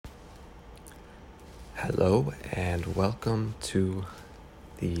Hello and welcome to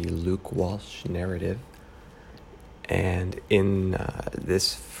the Luke Walsh narrative. And in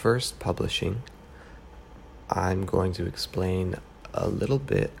this first publishing, I'm going to explain a little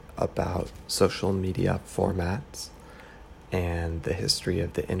bit about social media formats and the history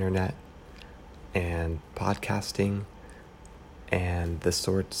of the internet and podcasting and the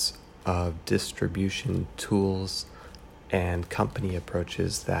sorts of distribution tools and company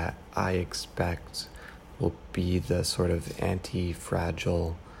approaches that I expect will be the sort of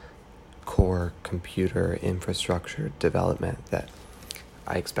anti-fragile core computer infrastructure development that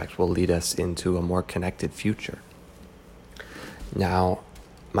I expect will lead us into a more connected future. Now,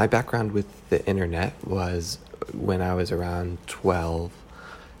 my background with the internet was when I was around 12.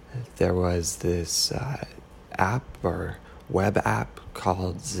 There was this app or web app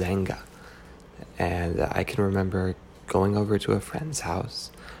called Xanga. And I can remember going over to a friend's house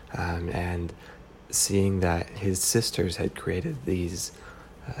and seeing that his sisters had created these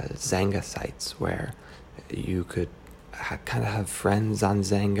Xanga sites where you could kind of have friends on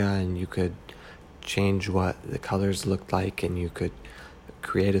Xanga, and you could change what the colors looked like, and you could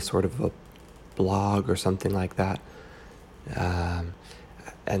create a sort of a blog or something like that. And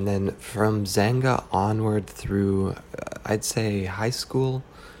then from Xanga onward through, I'd say high school,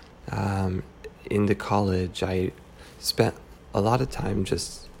 into college, I spent a lot of time,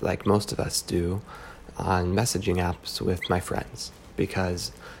 just like most of us do, on messaging apps with my friends,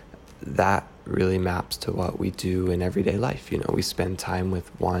 because that really maps to what we do in everyday life. You know, we spend time with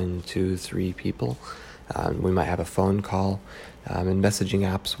 1, 2, 3 people. We might have a phone call, and messaging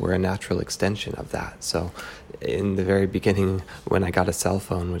apps were a natural extension of that. So in the very beginning, when I got a cell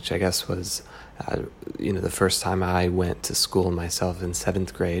phone, which I guess was, the first time I went to school myself in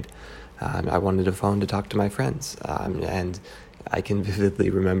 7th grade, I wanted a phone to talk to my friends. And I can vividly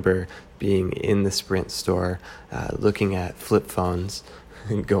remember being in the Sprint store, looking at flip phones,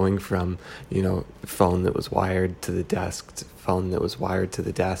 going from, phone that was wired to the desk to phone that was wired to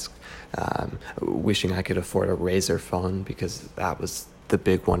the desk, wishing I could afford a Razr phone because that was the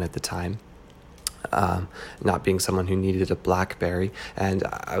big one at the time. Not being someone who needed a BlackBerry. And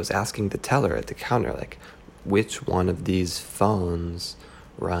I was asking the teller at the counter, like, which one of these phones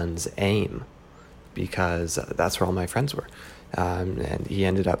runs AIM, because that's where all my friends were. And he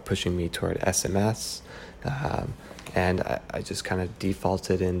ended up pushing me toward SMS, and I just kind of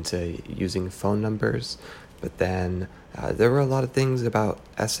defaulted into using phone numbers. But then there were a lot of things about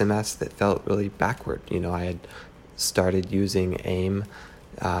SMS that felt really backward. I had started using AIM,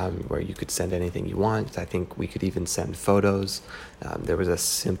 where you could send anything you want. I think we could even send photos. There was a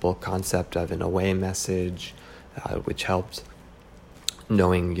simple concept of an away message, which helped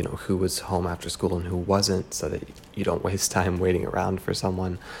knowing, who was home after school and who wasn't, so that you don't waste time waiting around for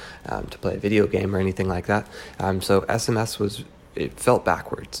someone to play a video game or anything like that. So SMS it felt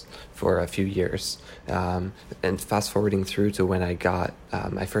backwards for a few years. And fast forwarding through to when I got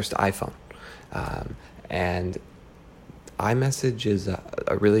my first iPhone. And iMessage is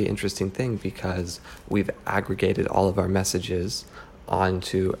a really interesting thing because we've aggregated all of our messages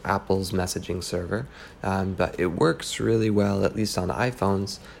onto Apple's messaging server, but it works really well, at least on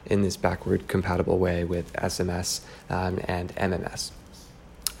iPhones, in this backward compatible way with SMS and MMS.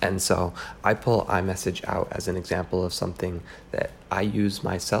 And so I pull iMessage out as an example of something that I use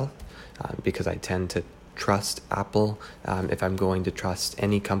myself, because I tend to trust Apple if I'm going to trust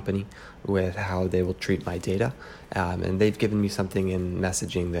any company with how they will treat my data. And they've given me something in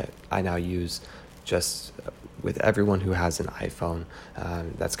messaging that I now use just with everyone who has an iPhone.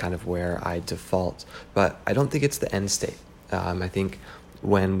 That's kind of where I default. But I don't think it's the end state. I think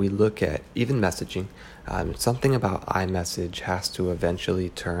when we look at even messaging, something about iMessage has to eventually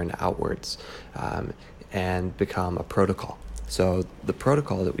turn outwards and become a protocol. So the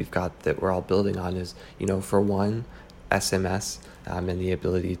protocol that we've got that we're all building on is, for one, SMS and the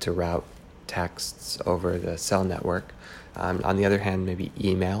ability to route texts over the cell network. On the other hand, maybe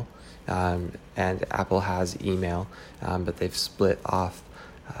email. And Apple has email, but they've split off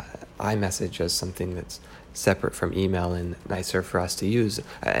iMessage as something that's separate from email and nicer for us to use.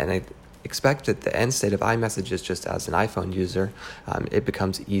 And I expect that the end state of iMessage is just, as an iPhone user, it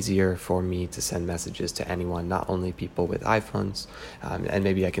becomes easier for me to send messages to anyone, not only people with iPhones, and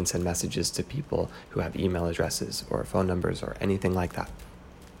maybe I can send messages to people who have email addresses or phone numbers or anything like that.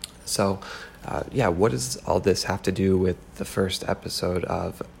 So, what does all this have to do with the first episode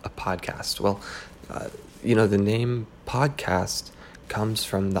of a podcast? Well, the name podcast comes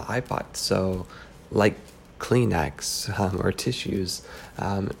from the iPod. So, like Kleenex or tissues,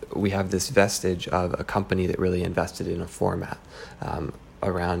 we have this vestige of a company that really invested in a format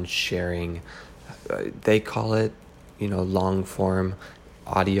around sharing They call it, long form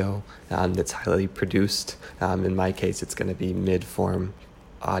audio that's highly produced. In my case, it's going to be mid form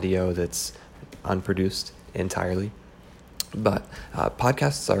audio that's unproduced entirely. But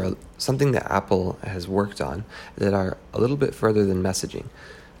podcasts are something that Apple has worked on that are a little bit further than messaging.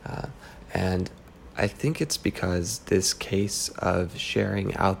 And I think it's because this case of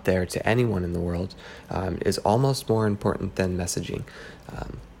sharing out there to anyone in the world is almost more important than messaging.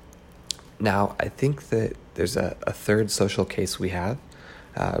 Now, I think that there's a third social case we have,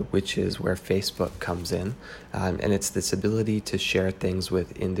 which is where Facebook comes in. And it's this ability to share things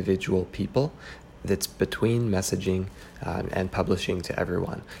with individual people that's between messaging and publishing to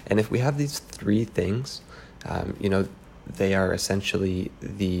everyone. And if we have these three things, they are essentially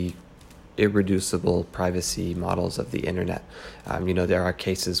the irreducible privacy models of the internet. There are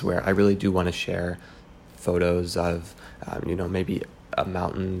cases where I really do want to share photos of, maybe a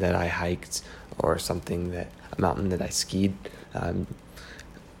mountain that I hiked or a mountain that I skied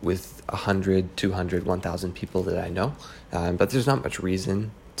with 100, 200, 1,000 people that I know. But there's not much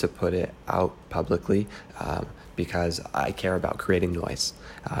reason to put it out publicly because I care about creating noise.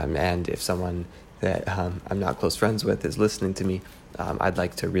 And if someone that I'm not close friends with is listening to me, I'd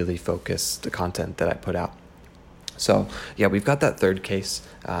like to really focus the content that I put out. So yeah, we've got that third case,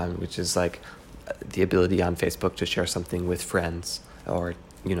 which is like the ability on Facebook to share something with friends or,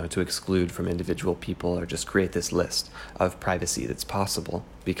 to exclude from individual people or just create this list of privacy that's possible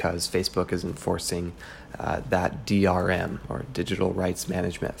because Facebook is enforcing that DRM or digital rights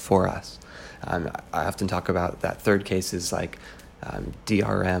management for us. I often talk about that third case is like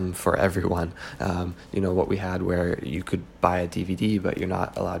DRM for everyone. What we had where you could buy a DVD, but you're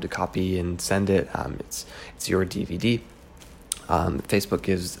not allowed to copy and send it. It's your DVD. Facebook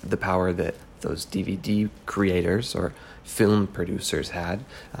gives the power that those DVD creators or film producers had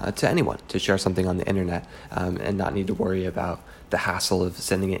to anyone to share something on the internet and not need to worry about the hassle of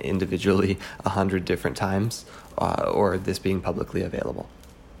sending it individually 100 different times or this being publicly available.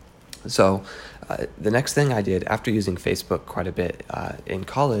 So the next thing I did after using Facebook quite a bit in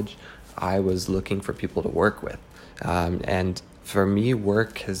college, I was looking for people to work with. And for me,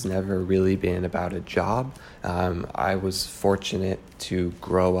 work has never really been about a job. I was fortunate to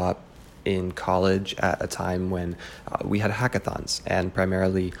grow up in college at a time when we had hackathons, and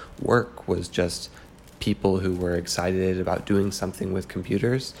primarily work was just people who were excited about doing something with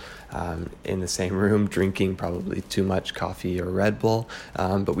computers in the same room, drinking probably too much coffee or Red Bull,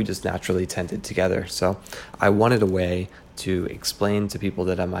 but we just naturally tended together. So I wanted a way to explain to people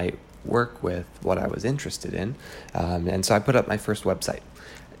that I might work with what I was interested in, and so I put up my first website.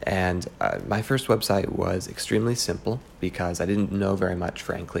 And my first website was extremely simple because I didn't know very much,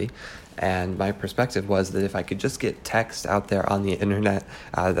 frankly. And my perspective was that if I could just get text out there on the internet,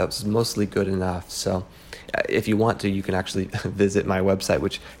 that was mostly good enough. So if you want to, you can actually visit my website,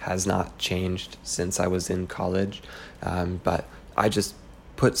 which has not changed since I was in college. But I just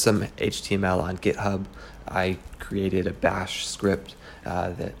put some HTML on GitHub. I created a bash script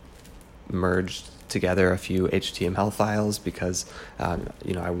that merged together a few HTML files because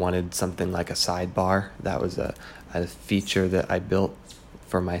I wanted something like a sidebar. That was a feature that I built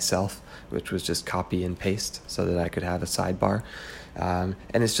for myself, which was just copy and paste so that I could have a sidebar. And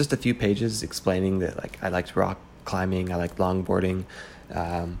it's just a few pages explaining that I liked rock climbing, I liked longboarding.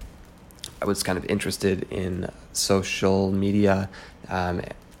 I was kind of interested in social media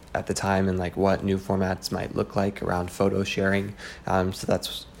at the time and what new formats might look like around photo sharing. So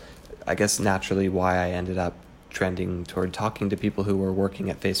that's, I guess, naturally why I ended up trending toward talking to people who were working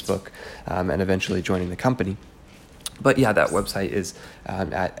at Facebook and eventually joining the company. But yeah, that website is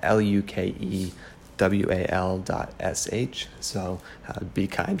at lukewal.sh. So be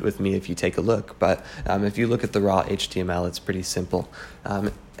kind with me if you take a look. But if you look at the raw HTML, it's pretty simple.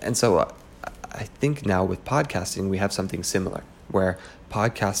 And so I think now with podcasting, we have something similar, where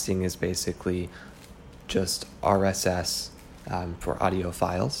podcasting is basically just RSS for audio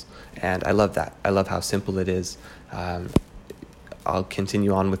files. And I love that. I love how simple it is. I'll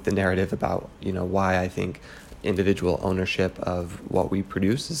continue on with the narrative about, why I think individual ownership of what we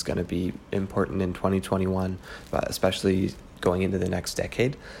produce is going to be important in 2021, but especially going into the next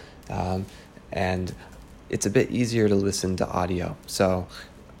decade. And it's a bit easier to listen to audio. So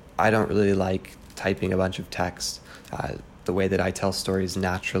I don't really like typing a bunch of text. The way that I tell stories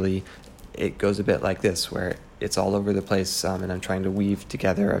naturally, it goes a bit like this, where it's all over the place, and I'm trying to weave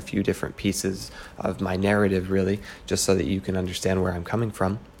together a few different pieces of my narrative, really, just so that you can understand where I'm coming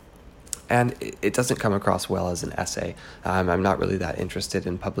from. And it doesn't come across well as an essay. I'm not really that interested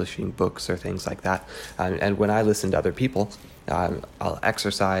in publishing books or things like that. And when I listen to other people, I'll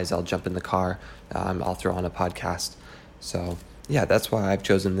exercise, I'll jump in the car, I'll throw on a podcast. So yeah, that's why I've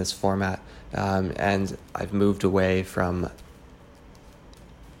chosen this format. And I've moved away from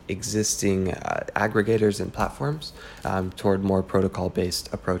existing aggregators and platforms toward more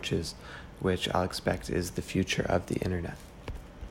protocol-based approaches, which I'll expect is the future of the internet.